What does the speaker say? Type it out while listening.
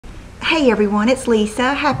Hey everyone, it's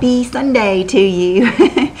Lisa. Happy Sunday to you.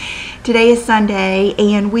 Today is Sunday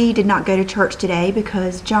and we did not go to church today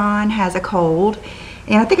because John has a cold.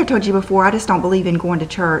 And I think I told you before, I just don't believe in going to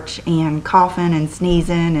church and coughing and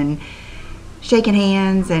sneezing and shaking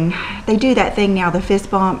hands. And they do that thing now, the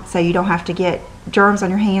fist bump, so you don't have to get germs on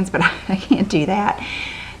your hands, but I can't do that.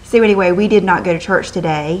 So anyway, we did not go to church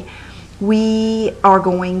today. We are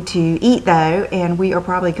going to eat though, and we are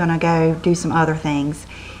probably going to go do some other things.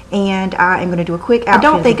 And I am going to do a quick outfit. I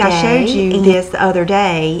don't think I showed you this the other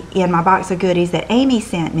day in my box of goodies that Amy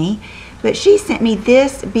sent me, but she sent me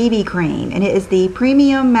this BB cream, and it is the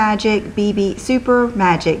Premium Magic BB Super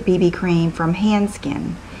Magic BB cream from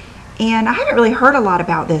Hanskin. And I haven't really heard a lot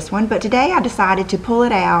about this one, but today I decided to pull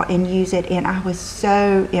it out and use it, and I was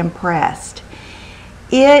so impressed.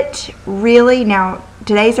 It really, now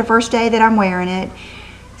today's the first day that I'm wearing it,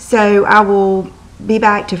 so I will be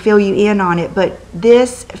back to fill you in on it, but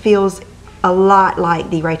this feels a lot like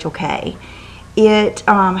the Rachel K. It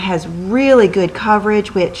has really good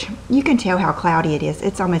coverage, which you can tell how cloudy it is.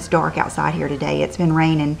 It's almost dark outside here today. It's been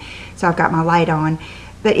raining, so I've got my light on,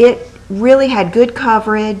 but it really had good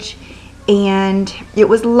coverage, and it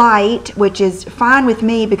was light, which is fine with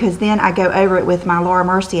me because then I go over it with my Laura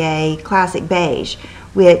Mercier Classic Beige,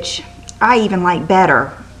 which I even like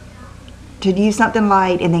better, to use something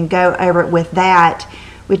light and then go over it with that,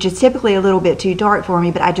 which is typically a little bit too dark for me,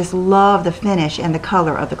 but I just love the finish and the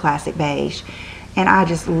color of the Classic Beige, and I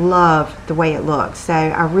just love the way it looks. So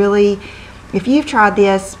I really, if you've tried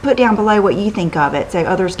this, put down below what you think of it so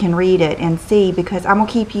others can read it and see, because I'm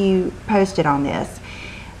gonna keep you posted on this.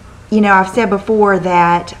 You know, I've said before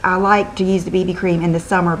that I like to use the BB cream in the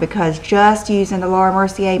summer because just using the Laura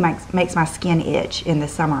Mercier makes my skin itch in the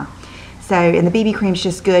summer. So, and the BB cream's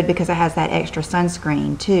just good because it has that extra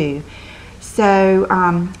sunscreen too. So,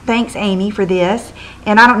 thanks Amy for this.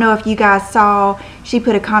 And I don't know if you guys saw, she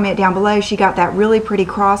put a comment down below. She got that really pretty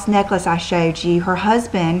cross necklace I showed you. Her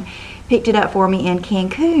husband picked it up for me in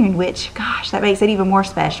Cancun, which, gosh, that makes it even more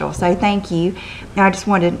special. So thank you. And I just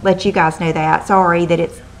wanted to let you guys know that. Sorry that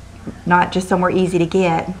it's not just somewhere easy to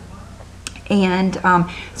get. And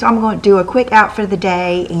so I'm going to do a quick outfit of the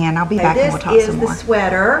day, and I'll be back and we'll talk some more. This is the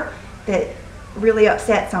sweater that really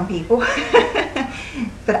upset some people,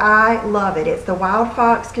 but I love it. It's the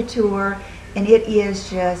Wildfox Couture, and it is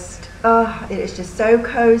just so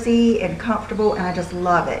cozy and comfortable, and I just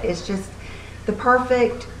love it. It's just the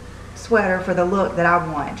perfect sweater for the look that I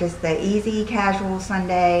want, just the easy, casual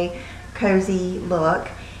Sunday, cozy look.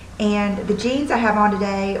 And the jeans I have on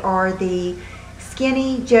today are the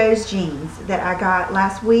Skinny Joe's jeans that I got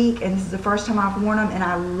last week, and this is the first time I've worn them, and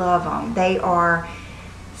I love them. They are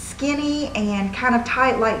skinny and kind of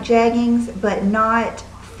tight like jeggings, but not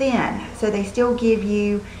thin, so they still give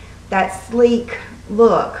you that sleek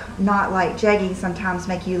look, not like jeggings sometimes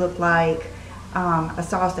make you look like a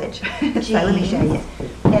sausage. So let me show you.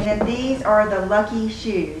 And then these are the Lucky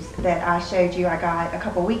shoes that I showed you I got a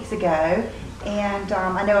couple weeks ago, and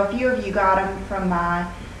I know a few of you got them from my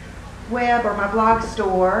web or my blog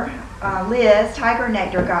store. Liz, Tiger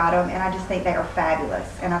Nectar, got them, and I just think they are fabulous,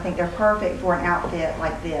 and I think they're perfect for an outfit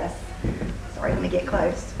like this. Sorry, let me get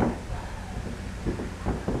close.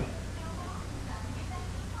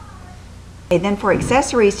 Okay, then for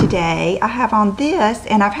accessories today, I have on this,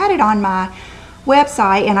 and I've had it on my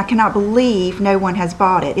website, and I cannot believe no one has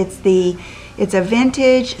bought it. It's a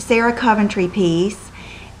vintage Sarah Coventry piece,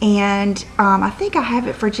 and I think I have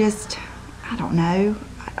it for just, I don't know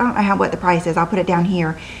what the price is. I'll put it down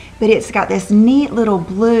here. But it's got this neat little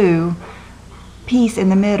blue piece in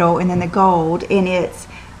the middle, and then the gold, and it's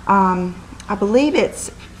I believe it's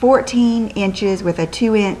 14 inches with a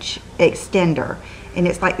 2-inch extender, and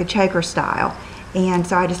it's like the choker style. And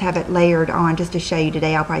so I just have it layered on just to show you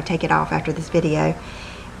today. I'll probably take it off after this video.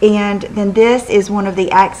 And then this is one of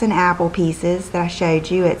the Axe and Apple pieces that I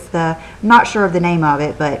showed you. It's the, I'm not sure of the name of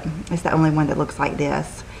it, but it's the only one that looks like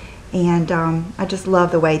this. And I just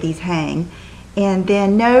love the way these hang. And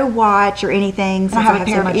then no watch or anything. So I have a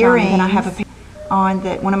pair of earrings, and I have a pair on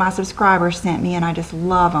that one of my subscribers sent me, and I just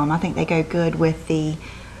love them. I think they go good with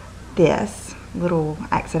this little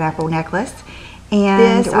Axe and Apple necklace.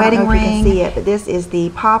 And this wedding ring, you can see it, but this is the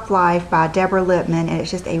Pop Life by Deborah Lippman, and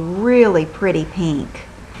it's just a really pretty pink.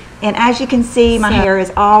 And as you can see, my hair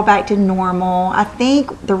is all back to normal. I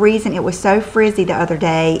think the reason it was so frizzy the other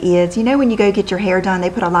day is, you know, when you go get your hair done, they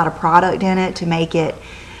put a lot of product in it to make it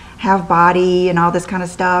have body and all this kind of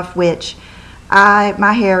stuff, which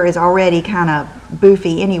my hair is already kind of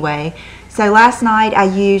boofy anyway. So last night I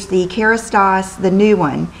used the Kerastase, the new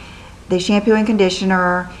one, the shampoo and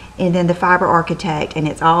conditioner, and then the Fiber Architect, and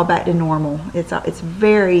it's all back to normal. It's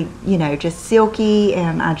very, you know, just silky,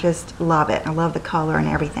 and I just love it. I love the color and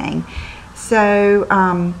everything. So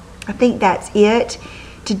I think that's it.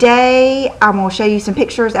 Today I'm going to show you some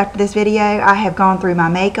pictures after this video. I have gone through my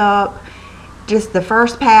makeup, just the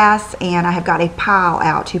first pass, and I have got a pile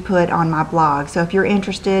out to put on my blog. So if you're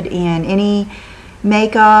interested in any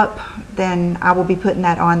makeup, then I will be putting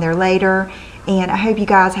that on there later. And I hope you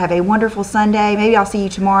guys have a wonderful Sunday. Maybe I'll see you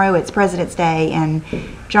tomorrow. It's President's Day, and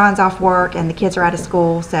John's off work, and the kids are out of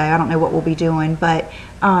school, so I don't know what we'll be doing. But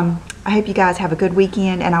I hope you guys have a good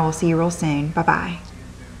weekend, and I will see you real soon. Bye-bye.